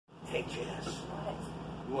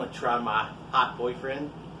You want to try my hot boyfriend?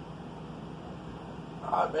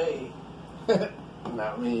 Hot bae.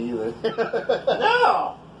 Not me either.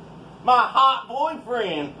 No! My hot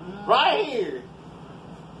boyfriend! Right here!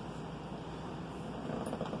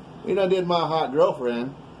 We done did my hot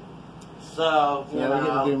girlfriend. So, you Now we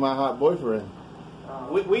get to do know, my hot boyfriend.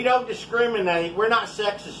 we don't discriminate. We're not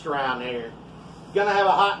sexist around here. You're gonna have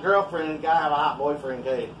a hot girlfriend, you gotta have a hot boyfriend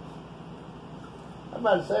too. I'm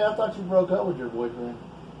about to say, I thought you broke up with your boyfriend.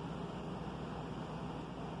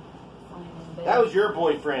 That was your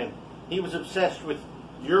boyfriend. He was obsessed with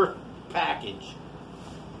your package.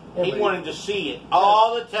 Yeah, He but wanted to see it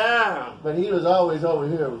all the time But he was always over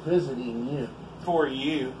here visiting you. for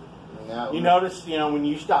you. Now, You noticed, when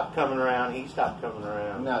you stopped coming around, he stopped coming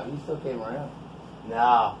around. No, he still came around.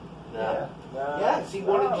 No. Yeah. Yes, he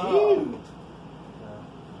wanted No.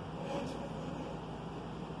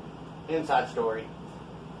 you. Inside story.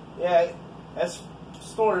 Yeah, that's a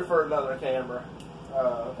story for another camera.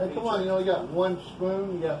 Hey, come on, you only got one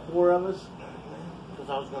spoon, you got four of us? Because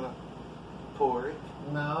I was going to pour it.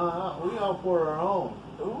 No, we all pour our own.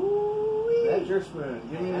 Ooh. That's your spoon.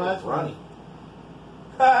 Give me my That's runny.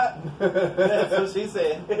 spoon. That's what she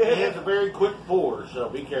said. He has a very quick pour, so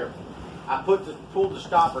be careful. I pulled the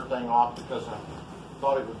stopper thing off because I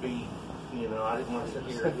thought it would be, I didn't want to sit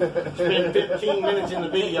here and spend 15 minutes in the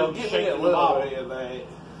video just Give me a shaking the little bottle. bit of that.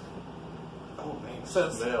 Oh man, it So-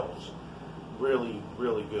 smells really,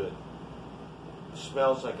 really good. It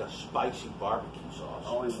smells like a spicy barbecue I sauce.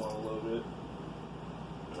 only want a little bit.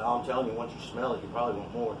 Now I'm telling you, once you smell it, you probably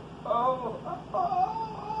want more.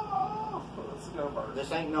 Let's go first.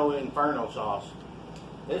 This ain't no Inferno sauce.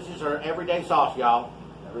 This is our everyday sauce, y'all.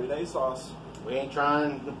 Everyday sauce. We ain't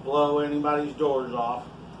trying to blow anybody's doors off.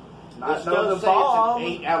 Not This know does the say bomb. it's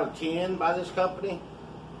an 8 out of 10 by this company.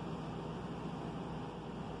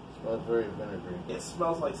 Smells very vinegary. It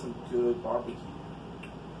smells like some good barbecue.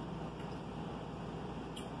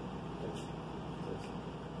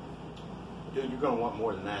 Dude, you're going to want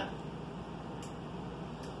more than that.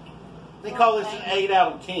 They call this an 8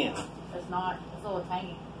 out of 10. It's not. It's a little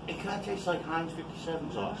tangy. It kind of tastes like Heinz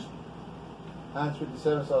 57 sauce Heinz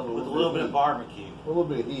 57 sauce with a little bit of barbecue. A little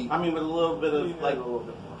bit of heat. I mean, with a little bit We of need like a little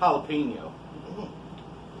bit more. jalapeno.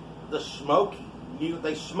 The smoky.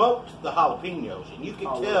 They smoked the jalapenos, and you can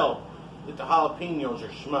Oh, tell that the jalapenos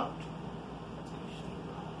are smoked.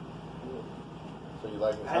 So you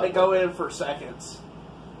like it? I had to go in for seconds.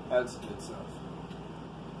 That's good stuff.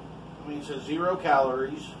 I mean, it says 0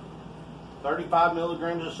 calories, 35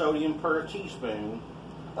 milligrams of sodium per teaspoon.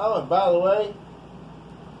 Oh, and by the way,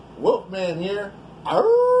 Wolfman here. Arr!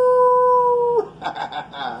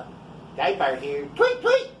 Daybear here. Tweet,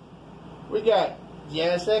 tweet. We got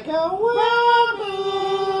Jessica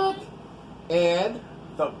Rabbit and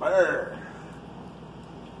The bear.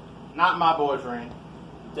 Not my boyfriend.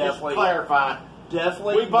 Definitely. Just clarify.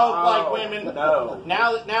 Definitely. We both no. like women. No.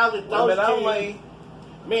 Now that those Women two, only.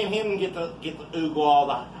 me and him get the oogle all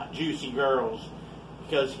the juicy girls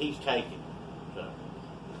because he's taken. So.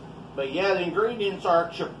 But yeah, the ingredients are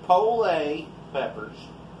chipotle peppers,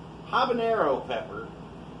 habanero pepper,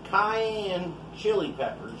 cayenne chili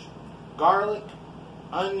peppers, garlic,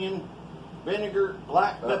 onion, vinegar,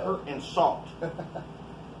 black pepper, and salt.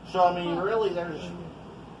 So I mean, really, there's.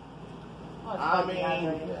 Oh, it's I quite mean,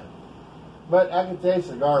 dehydrated. yeah. But I can taste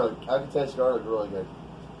the garlic. I can taste garlic really good.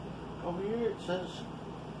 Over here it says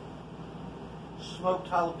smoked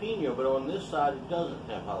jalapeno, but on this side it doesn't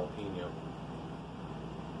have jalapeno.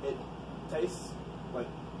 It tastes like.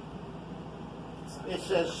 It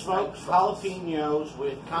says smoked jalapenos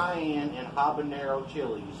with cayenne and habanero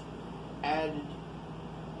chilies added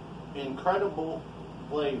incredible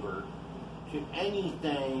flavor to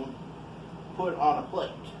anything put on a plate.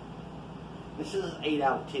 This is an 8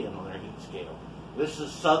 out of 10 on their heat scale. This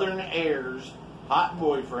is Southern Air's hot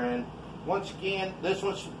boyfriend. Once again, this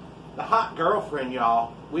one's the hot girlfriend,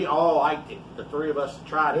 y'all. We all liked it. The three of us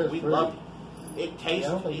tried It it. was We pretty. loved it. It tasted.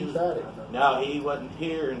 I don't think it you was- tried it. No, he wasn't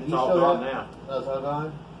here, and it's You all still gone have- now. That's all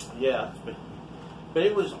gone? Yeah, but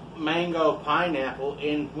it was mango pineapple,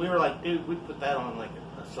 and we were like, dude, we put that on like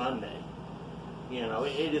a sundae.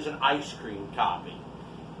 It is an ice cream topping.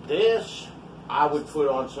 This I would put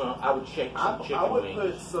on some. I would shake some chicken I would wings.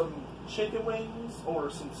 put some chicken wings or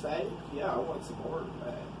some steak. Yeah, I want some more of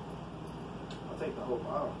that. I'll take the whole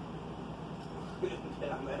bottle.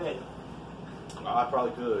 Yeah, man. Oh, I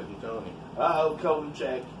probably could. I'm telling you. Uh-oh, COVID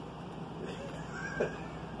check.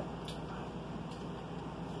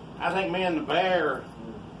 I think me and the bear,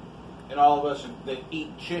 and all of us that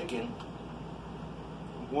eat chicken,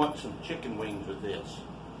 want some chicken wings with this.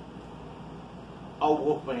 Oh,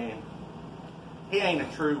 Wolfman, he ain't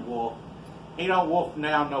a true wolf. He don't wolf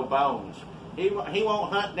down no bones. He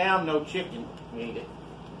won't hunt down no chicken. Eat it.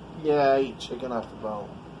 Yeah, I eat chicken off the bone.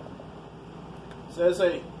 Says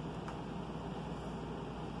he.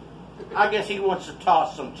 I guess he wants to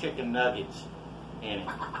toss some chicken nuggets in it.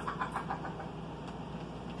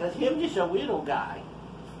 Because him just a little guy.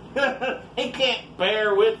 He can't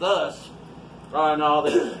bear with us on all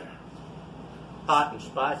this hot and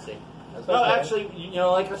spicy. That's No, okay. actually,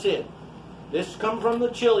 like I said, this comes from the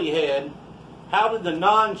chili head. How did the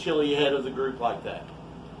non-chili head of the group like that?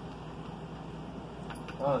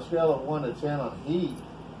 On a scale of 1 to 10 on heat,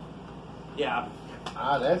 Yeah,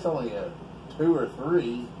 that's only a 2 or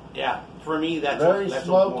 3. yeah. For me, that's Very that's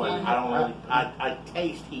smoky. a 1. I don't really. I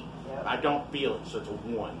taste heat. Yeah. I don't feel it, so it's a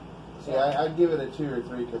 1. See, I give it a 2 or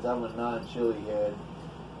 3 because I'm a non-chili head.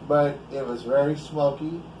 But it was very smoky.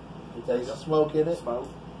 You taste the smoke in it, Smoke.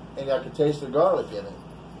 and I could taste the garlic in it.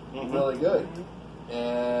 Mhm. Really good.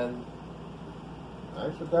 And I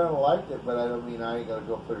actually kind of liked it, but I ain't gonna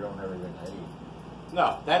go put it on everything I eat.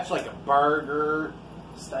 No, that's like a burger,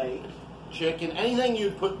 Steak. chicken, anything you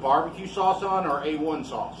put barbecue sauce on or A1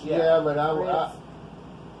 sauce. Yeah. Yeah, but I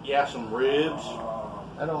Yeah, some ribs.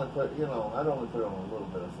 I'd only put on a little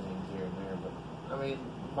bit of things here and there. But I mean,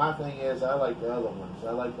 my thing is, I like the other ones.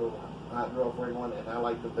 I like the hot girlfriend one, and I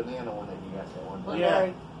like the banana one that you got that one time. Yeah.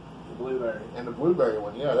 The blueberry. And the blueberry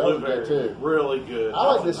one, yeah, that was Blueberry, good too. really good.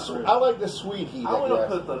 I like this. I like the sweet heat. I would have guess.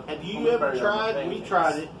 put the. Have you blueberry ever on the tried? We pancakes.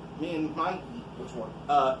 tried it. Me and Mike. Which one?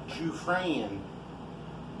 Jufran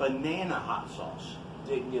banana hot sauce.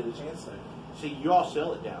 Didn't get a chance to. See, you all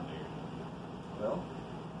sell it down Well,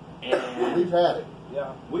 there, and We've had it.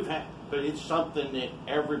 yeah. we've had, but it's something that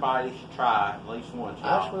everybody should try at least once.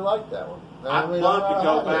 I actually like that one. I'd mean, love to I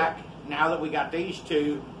go had it. back now that we got these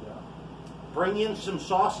two. Yeah. Bring in some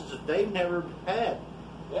sauces that they've never had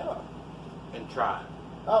Yeah. and try.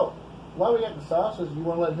 Oh, while we got the sauces, you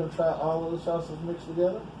want to let him try all of the sauces mixed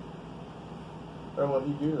together, or will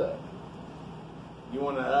he do that? You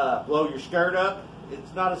want to blow your skirt up?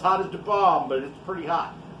 It's not as hot as the bomb, but it's pretty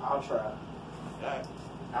hot. I'll try.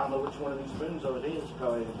 I don't know which one of these spoons though it is.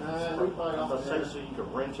 Go ahead. we probably I'm don't gonna say have so you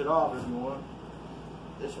can rinse it off if you want.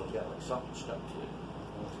 This one's got like something stuck to it.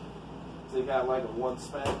 So you got like a one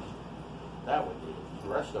speck. That one did. The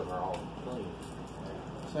rest of them are all clean.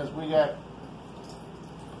 Since we got.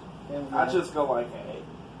 I just go like, hey,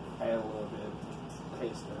 add a little bit,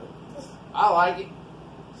 taste it. I like it.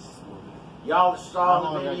 Y'all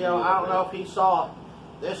saw the video. I don't know if he saw it.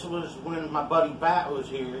 This was when my buddy Bat was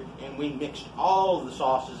here, and we mixed all of the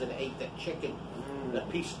sauces and ate that chicken, that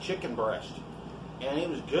piece of chicken breast, and it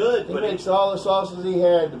was good. He But mixed all the sauces he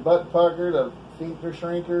had: the butt pucker, the finger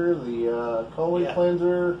shrinker, the colon Yeah.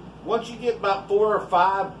 cleanser. once you get about 4 or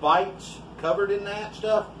 5 bites covered in that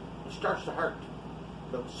stuff, it starts to hurt.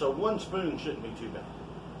 So 1 spoon shouldn't be too bad.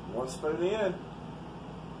 One spoon in.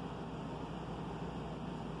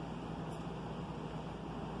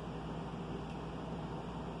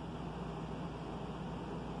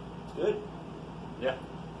 It's good. Yeah.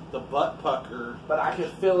 The butt pucker. But I could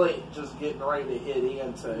feel it just getting ready to hit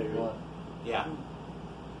into. Yeah.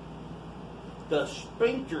 The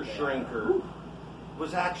sphincter shrinker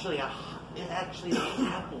was actually an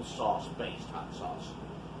applesauce based hot sauce.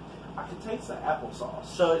 I could taste the applesauce.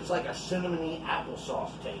 So it's like a cinnamony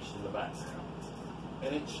applesauce taste in the background.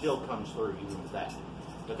 And it still comes through even with that.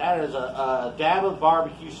 But that is a dab of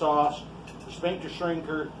barbecue sauce, the sphincter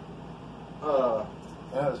shrinker, That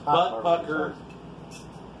was butt hot barbecue pucker, sauce.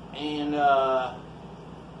 and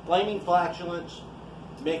flaming flatulence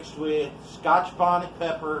mixed with Scotch bonnet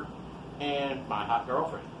pepper and my hot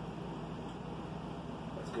girlfriend.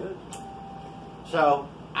 That's good. So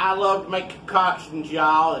I love to make concoctions,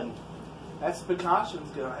 y'all, and That concoction's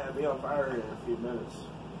gonna have me on fire in a few minutes.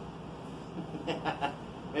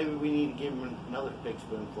 maybe we need to give him another big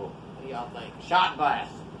spoonful. What do y'all think? Shot glass.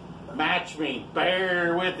 Match me.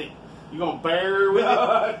 Bear with it. You gonna bear with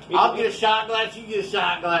it? I'll get a shot glass. You get a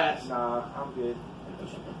shot glass. Nah, I'm good.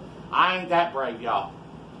 I ain't that brave, y'all.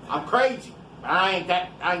 I'm crazy. But I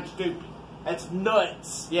ain't stupid. That's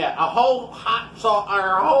nuts. Yeah, a whole hot sauce or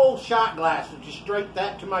a whole shot glass would just straight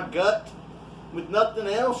that to my gut with nothing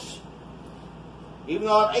else. Even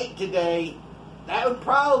though I ate today, that would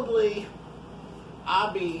probably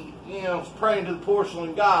I'll be, praying to the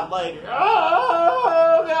porcelain god later.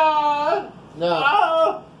 Oh God! No.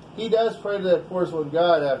 Oh! He does pray to that porcelain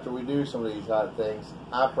god after we do some of these hot things.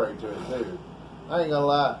 I pray to it too. I ain't gonna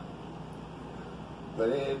lie.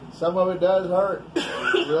 But some of it does hurt.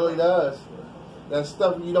 It really does. That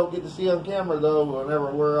stuff you don't get to see on camera though.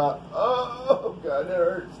 Whenever we're out, oh God, that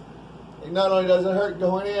hurts. Not only does it hurt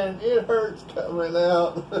going in, it hurts coming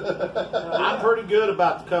out. I'm pretty good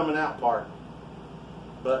about the coming out part.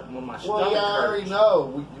 But when my stomach Well, yeah, I already hurts,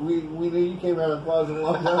 know. We knew you came out of the closet a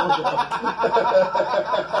long time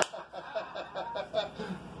ago.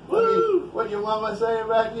 What your mama saying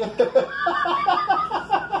about you?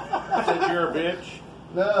 said you're a bitch.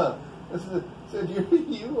 No, said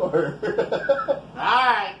you are.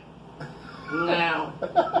 Alright. Now.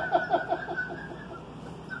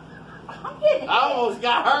 I almost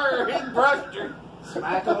got her. It brushed her.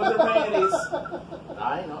 Smack them with their panties.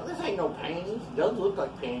 I know. This ain't no panties. It does look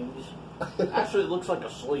like panties. Actually, it looks like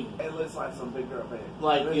a sleeve. It looks like some big girl panties.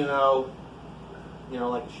 Like, like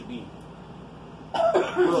it should be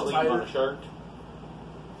really on a shirt.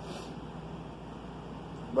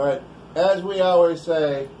 But as we always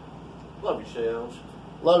say, Love yourselves.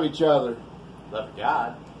 love each other. Love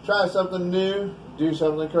God. Try something new. Do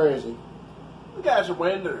something crazy. You guys are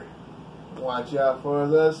winter. Watch out for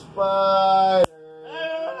the spider.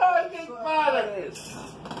 Hey, big spider.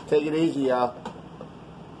 Take it easy, y'all.